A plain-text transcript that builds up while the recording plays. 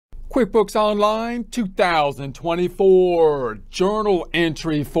QuickBooks Online 2024 Journal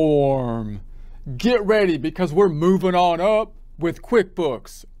Entry Form. Get ready because we're moving on up with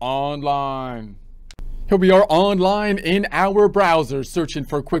QuickBooks Online. Here we are online in our browser, searching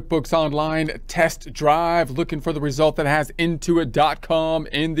for QuickBooks Online Test Drive, looking for the result that has Intuit.com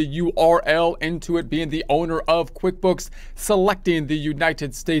in the URL, Intuit being the owner of QuickBooks, selecting the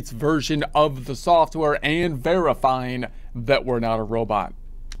United States version of the software and verifying that we're not a robot.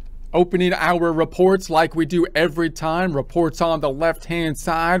 Opening our reports like we do every time. Reports on the left-hand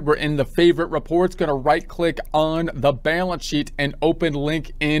side. We're in the favorite reports. Going to right-click on the balance sheet and open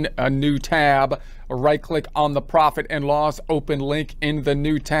link in a new tab. Right-click on the profit and loss. Open link in the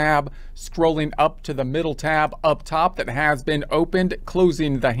new tab. Scrolling up to the middle tab up top that has been opened.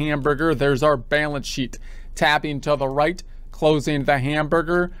 Closing the hamburger. There's our balance sheet. Tabbing to the right. Closing the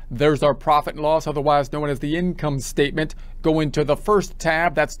hamburger, there's our profit and loss, otherwise known as the income statement. Go into the first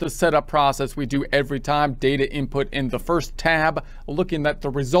tab. That's the setup process we do every time. Data input in the first tab, looking at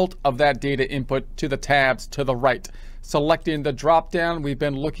the result of that data input to the tabs to the right. Selecting the drop down, we've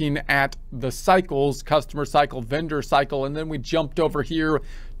been looking at the cycles, customer cycle, vendor cycle, and then we jumped over here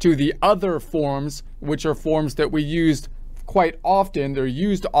to the other forms, which are forms that we used quite often. They're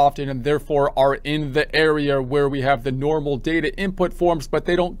used often and therefore are in the area where we have the normal data input forms, but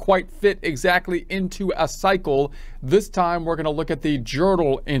they don't quite fit exactly into a cycle. This time we're going to look at the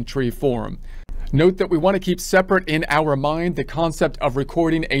journal entry form. Note that we want to keep separate in our mind the concept of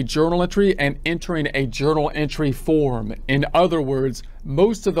recording a journal entry and entering a journal entry form. In other words,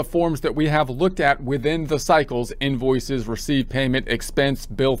 most of the forms that we have looked at within the cycles, invoices, receive payment, expense,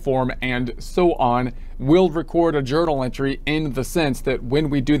 bill form, and so on, will record a journal entry in the sense that when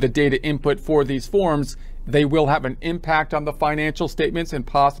we do the data input for these forms, they will have an impact on the financial statements and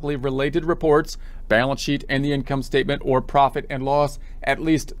possibly related reports, balance sheet and the income statement, or profit and loss. At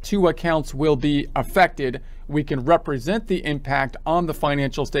least two accounts will be affected. We can represent the impact on the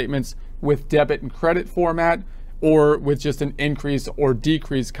financial statements with debit and credit format, or with just an increase or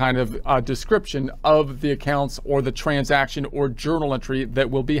decrease kind of description of the accounts or the transaction or journal entry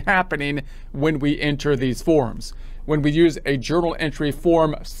that will be happening when we enter these forms. When we use a journal entry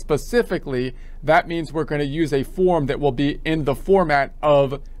form specifically, that means we're going to use a form that will be in the format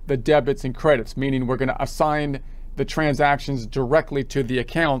of the debits and credits, meaning we're going to assign the transactions directly to the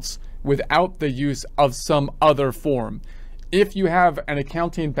accounts without the use of some other form. If you have an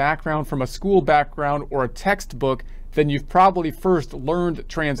accounting background from a school background or a textbook, then you've probably first learned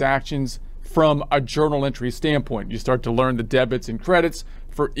transactions from a journal entry standpoint. You start to learn the debits and credits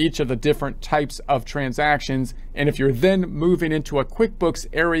for each of the different types of transactions. And if you're then moving into a QuickBooks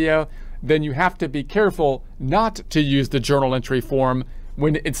area, then you have to be careful not to use the journal entry form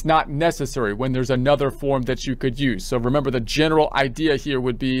when it's not necessary, when there's another form that you could use. So remember, the general idea here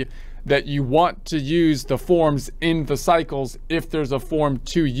would be that you want to use the forms in the cycles if there's a form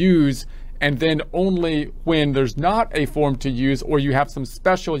to use, and then only when there's not a form to use or you have some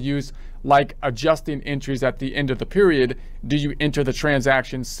special use like adjusting entries at the end of the period, do you enter the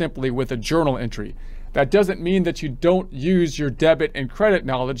transaction simply with a journal entry. That doesn't mean that you don't use your debit and credit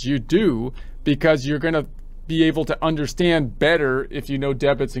knowledge. You do, because you're going to be able to understand better if you know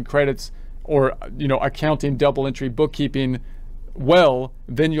debits and credits, or accounting, double entry, bookkeeping well,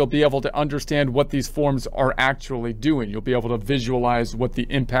 then you'll be able to understand what these forms are actually doing. You'll be able to visualize what the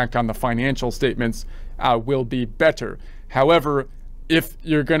impact on the financial statements will be better. However, if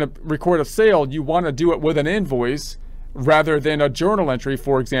you're going to record a sale, you want to do it with an invoice rather than a journal entry,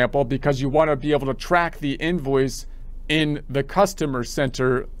 for example, because you want to be able to track the invoice in the customer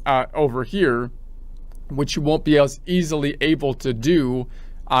center over here, which you won't be as easily able to do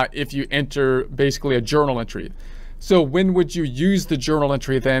if you enter basically a journal entry. So when would you use the journal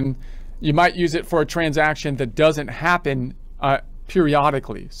entry then? You might use it for a transaction that doesn't happen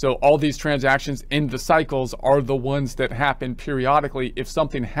periodically. So all these transactions in the cycles are the ones that happen periodically. If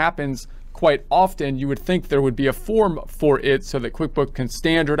something happens quite often, you would think there would be a form for it so that QuickBooks can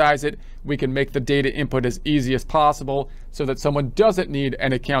standardize it. We can make the data input as easy as possible so that someone doesn't need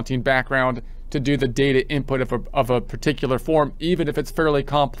an accounting background to do the data input of a particular form, even if it's fairly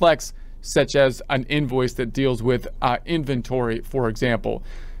complex, such as an invoice that deals with inventory, for example.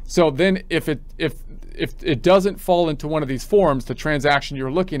 So then if it doesn't fall into one of these forms, the transaction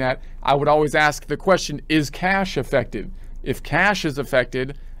you're looking at, I would always ask the question, is cash affected? If cash is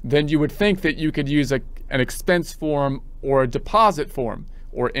affected, then you would think that you could use an expense form or a deposit form,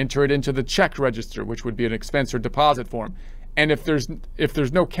 or enter it into the check register, which would be an expense or deposit form. And if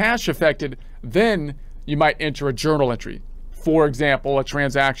there's no cash affected, then you might enter a journal entry. For example, a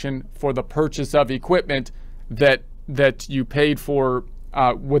transaction for the purchase of equipment that you paid for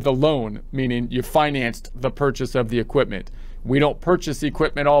with a loan, meaning you financed the purchase of the equipment. We don't purchase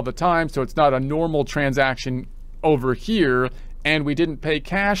equipment all the time, so it's not a normal transaction over here, and we didn't pay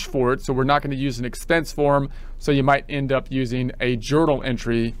cash for it, so we're not going to use an expense form, so you might end up using a journal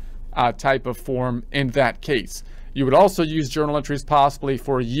entry type of form in that case. You would also use journal entries possibly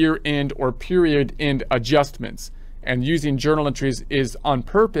for year-end or period-end adjustments. And using journal entries is on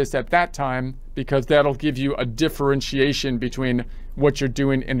purpose at that time because that'll give you a differentiation between what you're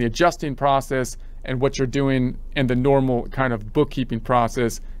doing in the adjusting process and what you're doing in the normal kind of bookkeeping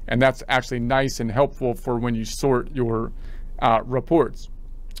process. And that's actually nice and helpful for when you sort your reports.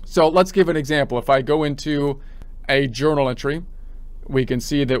 So let's give an example. If I go into a journal entry, we can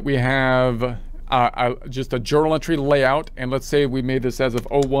see that we have just a journal entry layout. And let's say we made this as of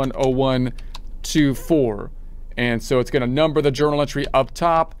 01/01/24. And so it's going to number the journal entry up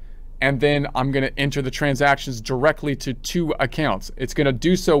top, and then I'm going to enter the transactions directly to two accounts. It's going to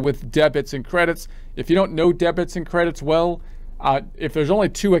do so with debits and credits. If you don't know debits and credits well, if there's only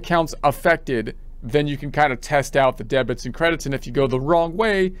two accounts affected, then you can kind of test out the debits and credits. And if you go the wrong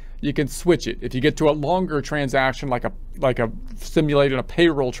way, you can switch it. If you get to a longer transaction, like a simulating a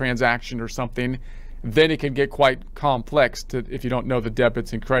payroll transaction or something, then it can get quite complex if you don't know the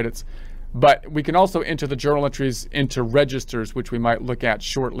debits and credits. But we can also enter the journal entries into registers, which we might look at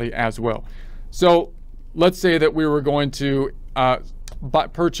shortly as well. So let's say that we were going to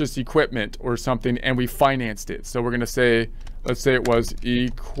purchase equipment or something and we financed it. So we're going to say, let's say it was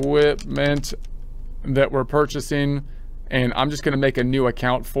equipment that we're purchasing, and I'm just going to make a new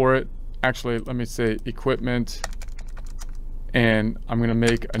account for it. Actually, let me say equipment, and I'm going to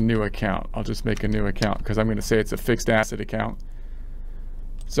make a new account. I'll just make a new account because I'm going to say it's a fixed asset account.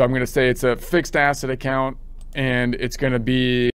 So I'm going to say it's a fixed asset account, and it's going to be